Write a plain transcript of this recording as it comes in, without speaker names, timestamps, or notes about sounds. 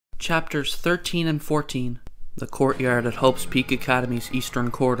Chapters 13 and 14. The courtyard at Hope's Peak Academy's eastern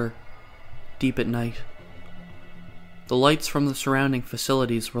quarter. Deep at night. The lights from the surrounding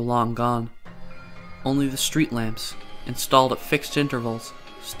facilities were long gone. Only the street lamps, installed at fixed intervals,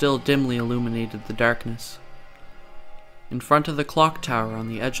 still dimly illuminated the darkness. In front of the clock tower on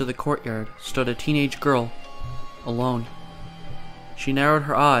the edge of the courtyard stood a teenage girl, alone. She narrowed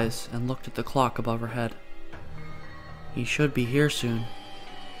her eyes and looked at the clock above her head. "He should be here soon,"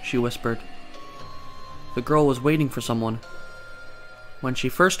 she whispered. The girl was waiting for someone. When she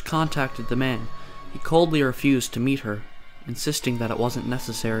first contacted the man, he coldly refused to meet her, insisting that it wasn't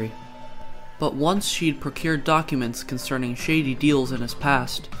necessary. But once she'd procured documents concerning shady deals in his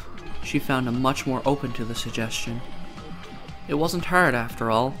past, she found him much more open to the suggestion. It wasn't hard, after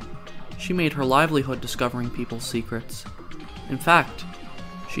all. She made her livelihood discovering people's secrets. In fact,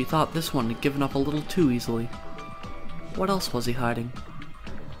 she thought this one had given up a little too easily. What else was he hiding?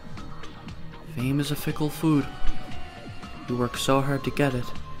 Fame is a fickle food. You work so hard to get it,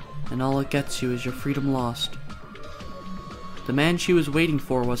 and all it gets you is your freedom lost. The man she was waiting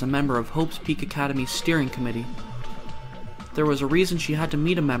for was a member of Hope's Peak Academy's steering committee. There was a reason she had to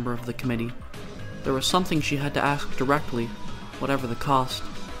meet a member of the committee. There was something she had to ask directly, whatever the cost.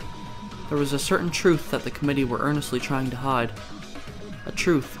 There was a certain truth that the committee were earnestly trying to hide. A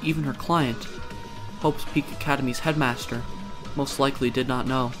truth even her client, Hope's Peak Academy's headmaster, most likely did not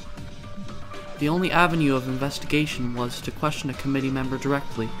know. The only avenue of investigation was to question a committee member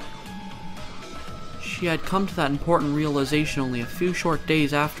directly. She had come to that important realization only a few short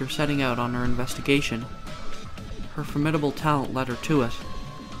days after setting out on her investigation. Her formidable talent led her to it.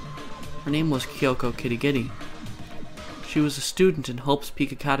 Her name was Kyoko Kittigiri. She was a student in Hope's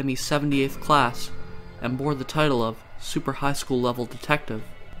Peak Academy's 78th class and bore the title of Super High School Level Detective.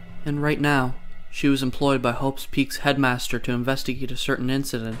 And right now, she was employed by Hope's Peak's headmaster to investigate a certain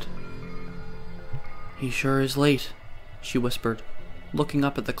incident. "He sure is late," she whispered, looking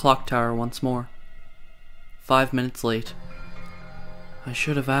up at the clock tower once more. 5 minutes late. "I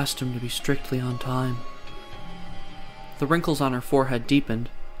should have asked him to be strictly on time." The wrinkles on her forehead deepened,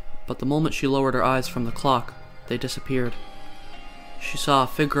 but the moment she lowered her eyes from the clock, they disappeared. She saw a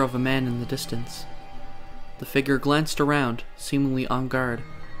figure of a man in the distance. The figure glanced around, seemingly on guard,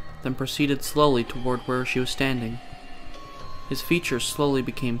 then proceeded slowly toward where she was standing. His features slowly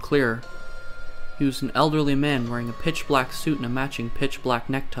became clearer. He was an elderly man wearing a pitch-black suit and a matching pitch-black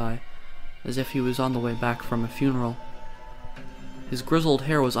necktie, as if he was on the way back from a funeral. His grizzled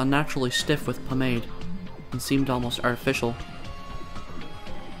hair was unnaturally stiff with pomade, and seemed almost artificial.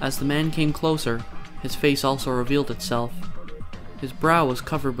 As the man came closer, his face also revealed itself. His brow was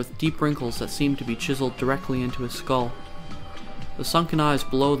covered with deep wrinkles that seemed to be chiseled directly into his skull. The sunken eyes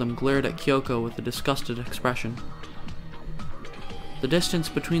below them glared at Kyoko with a disgusted expression. The distance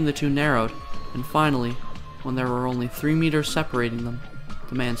between the two narrowed, and finally, when there were only 3 meters separating them,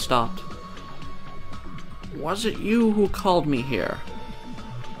 the man stopped. "Was it you who called me here?"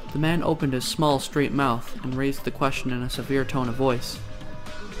 The man opened his small, straight mouth and raised the question in a severe tone of voice.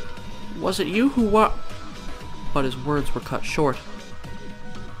 "Was it you who But his words were cut short.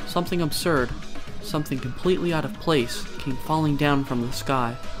 Something absurd, something completely out of place, came falling down from the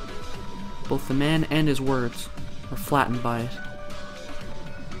sky. Both the man and his words were flattened by it.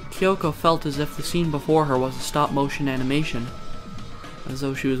 Kyoko felt as if the scene before her was a stop-motion animation, as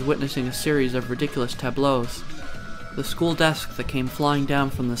though she was witnessing a series of ridiculous tableaus. The school desk that came flying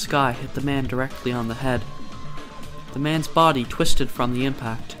down from the sky hit the man directly on the head. The man's body twisted from the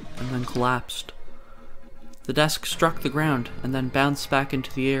impact, and then collapsed. The desk struck the ground, and then bounced back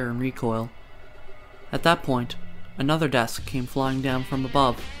into the air in recoil. At that point, another desk came flying down from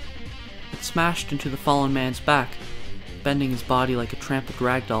above. It smashed into the fallen man's back, bending his body like a trampled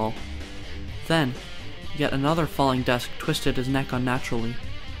rag doll. Then, yet another falling desk twisted his neck unnaturally.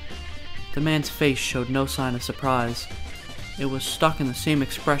 The man's face showed no sign of surprise. It was stuck in the same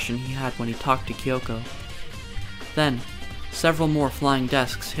expression he had when he talked to Kyoko. Then, several more flying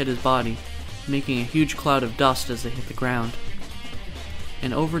desks hit his body, making a huge cloud of dust as they hit the ground.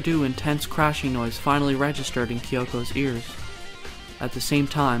 An overdue, intense crashing noise finally registered in Kyoko's ears. At the same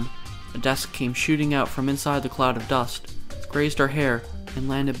time, a desk came shooting out from inside the cloud of dust, grazed her hair, and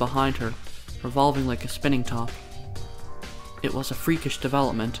landed behind her, revolving like a spinning top. It was a freakish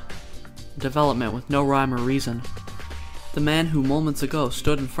development. A development with no rhyme or reason. The man who moments ago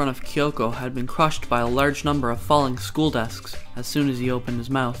stood in front of Kyoko had been crushed by a large number of falling school desks as soon as he opened his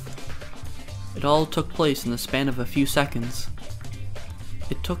mouth. It all took place in the span of a few seconds.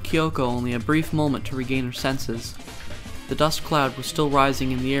 It took Kyoko only a brief moment to regain her senses. The dust cloud was still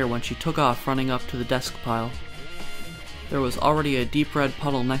rising in the air when she took off running up to the desk pile. There was already a deep red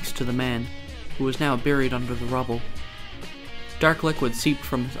puddle next to the man, who was now buried under the rubble. Dark liquid seeped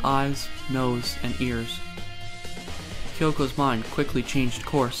from his eyes, nose, and ears. Kyoko's mind quickly changed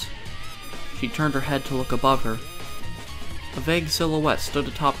course. She turned her head to look above her. A vague silhouette stood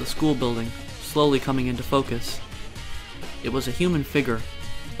atop the school building, slowly coming into focus. It was a human figure,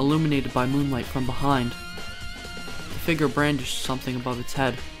 illuminated by moonlight from behind. The figure brandished something above its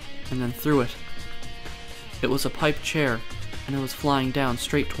head, and then threw it. It was a pipe chair, and it was flying down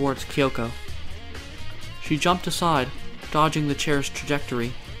straight towards Kyoko. She jumped aside, dodging the chair's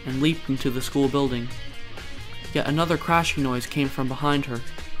trajectory, and leaped into the school building. Yet another crashing noise came from behind her.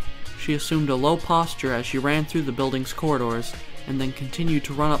 She assumed a low posture as she ran through the building's corridors, and then continued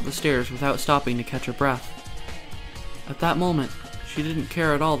to run up the stairs without stopping to catch her breath. At that moment, she didn't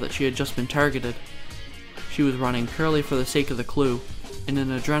care at all that she had just been targeted. She was running purely for the sake of the clue, in an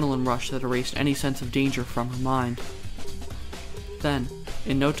adrenaline rush that erased any sense of danger from her mind. Then,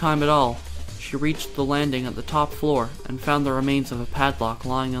 in no time at all, she reached the landing at the top floor and found the remains of a padlock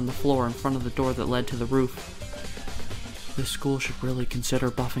lying on the floor in front of the door that led to the roof. This school should really consider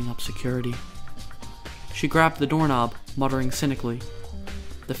buffing up security. She grabbed the doorknob, muttering cynically.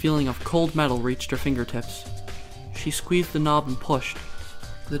 The feeling of cold metal reached her fingertips. She squeezed the knob and pushed.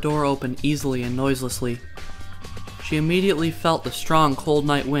 The door opened easily and noiselessly. She immediately felt the strong cold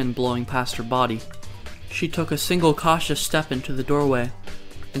night wind blowing past her body. She took a single cautious step into the doorway,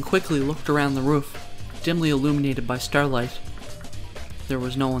 and quickly looked around the roof, dimly illuminated by starlight. There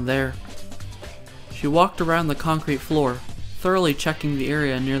was no one there. She walked around the concrete floor, thoroughly checking the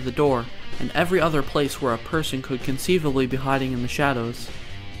area near the door and every other place where a person could conceivably be hiding in the shadows.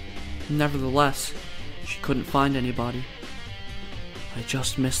 Nevertheless, she couldn't find anybody. I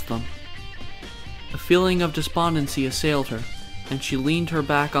just missed them. A feeling of despondency assailed her, and she leaned her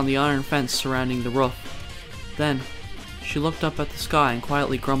back on the iron fence surrounding the roof. Then, she looked up at the sky and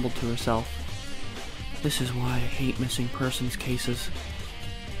quietly grumbled to herself. This is why I hate missing persons cases.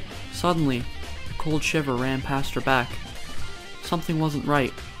 Suddenly, a cold shiver ran past her back. Something wasn't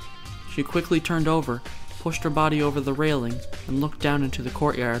right. She quickly turned over, pushed her body over the railing, and looked down into the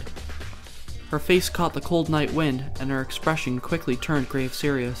courtyard. Her face caught the cold night wind, and her expression quickly turned grave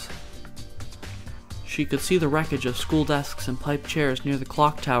serious. She could see the wreckage of school desks and pipe chairs near the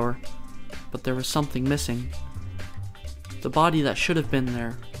clock tower, but there was something missing. The body that should have been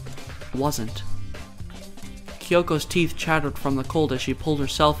there wasn't. Kyoko's teeth chattered from the cold as she pulled her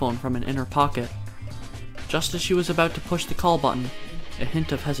cell phone from an inner pocket. Just as she was about to push the call button, a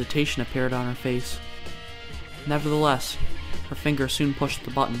hint of hesitation appeared on her face. Nevertheless, her finger soon pushed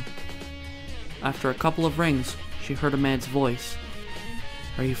the button. After a couple of rings, she heard a man's voice.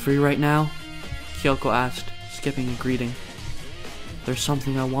 "Are you free right now?" Kyoko asked, skipping a greeting. "There's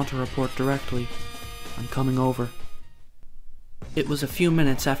something I want to report directly. I'm coming over." It was a few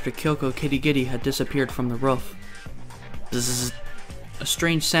minutes after Kyoko Kitty had disappeared from the roof. Bzzz. A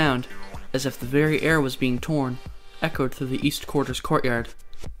strange sound, as if the very air was being torn, echoed through the East Quarters courtyard.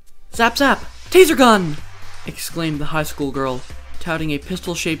 "Zap zap! Taser gun!" exclaimed the high school girl, touting a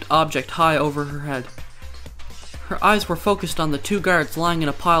pistol-shaped object high over her head. Her eyes were focused on the two guards lying in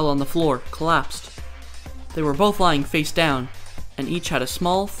a pile on the floor, collapsed. They were both lying face down, and each had a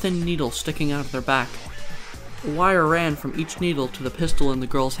small, thin needle sticking out of their back. A wire ran from each needle to the pistol in the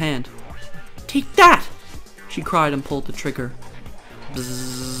girl's hand. "Take that!" she cried and pulled the trigger.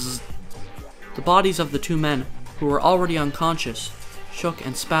 Bzzz. The bodies of the two men, who were already unconscious, shook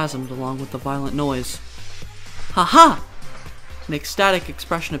and spasmed along with the violent noise. "Ha ha!" An ecstatic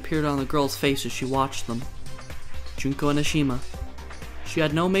expression appeared on the girl's face as she watched them. Junko Nishima. She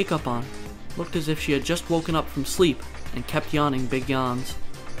had no makeup on, looked as if she had just woken up from sleep, and kept yawning big yawns.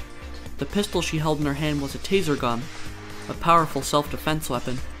 The pistol she held in her hand was a taser gun, a powerful self-defense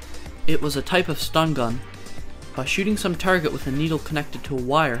weapon. It was a type of stun gun. By shooting some target with a needle connected to a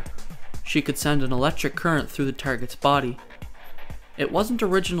wire, she could send an electric current through the target's body. It wasn't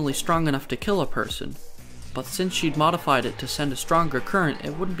originally strong enough to kill a person, but since she'd modified it to send a stronger current,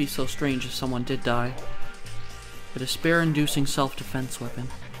 it wouldn't be so strange if someone did die. A despair-inducing self-defense weapon.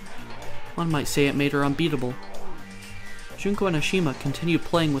 One might say it made her unbeatable. Junko Nishima continued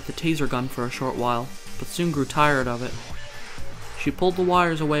playing with the taser gun for a short while, but soon grew tired of it. She pulled the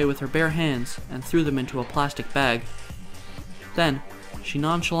wires away with her bare hands and threw them into a plastic bag. Then, she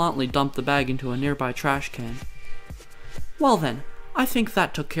nonchalantly dumped the bag into a nearby trash can. "Well then, I think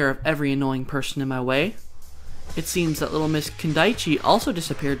that took care of every annoying person in my way. It seems that little Miss Kindaichi also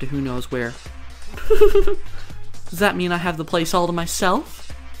disappeared to who knows where. Does that mean I have the place all to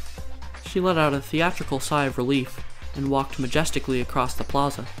myself?" She let out a theatrical sigh of relief and walked majestically across the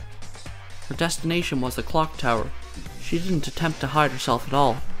plaza. Her destination was the clock tower, She didn't attempt to hide herself at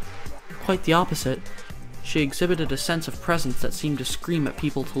all. Quite the opposite. She exhibited a sense of presence that seemed to scream at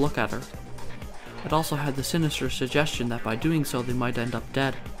people to look at her. It also had the sinister suggestion that by doing so they might end up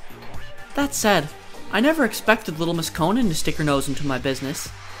dead. That said, I never expected little Miss Conan to stick her nose into my business.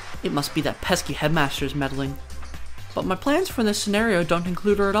 It must be that pesky headmaster's meddling. But my plans for this scenario don't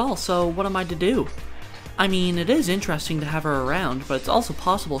include her at all, so what am I to do? I mean, it is interesting to have her around, but it's also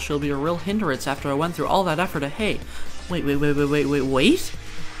possible she'll be a real hindrance after I went through all that effort to, hey, wait?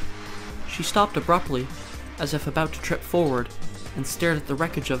 She stopped abruptly, as if about to trip forward, and stared at the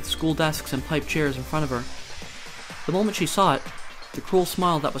wreckage of the school desks and pipe chairs in front of her. The moment she saw it, the cruel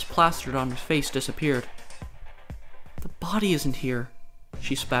smile that was plastered on her face disappeared. The body isn't here,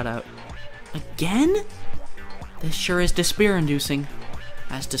 she spat out. Again? This sure is despair-inducing.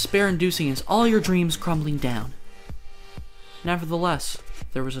 As despair-inducing as all your dreams crumbling down. Nevertheless,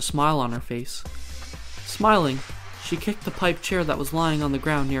 there was a smile on her face. Smiling, she kicked the pipe chair that was lying on the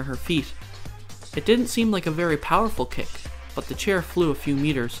ground near her feet. It didn't seem like a very powerful kick, but the chair flew a few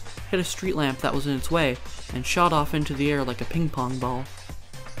meters, hit a street lamp that was in its way, and shot off into the air like a ping-pong ball.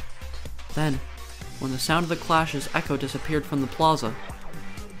 Then, when the sound of the clash's echo disappeared from the plaza,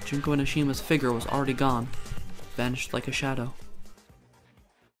 Junko Nishima's figure was already gone, vanished like a shadow.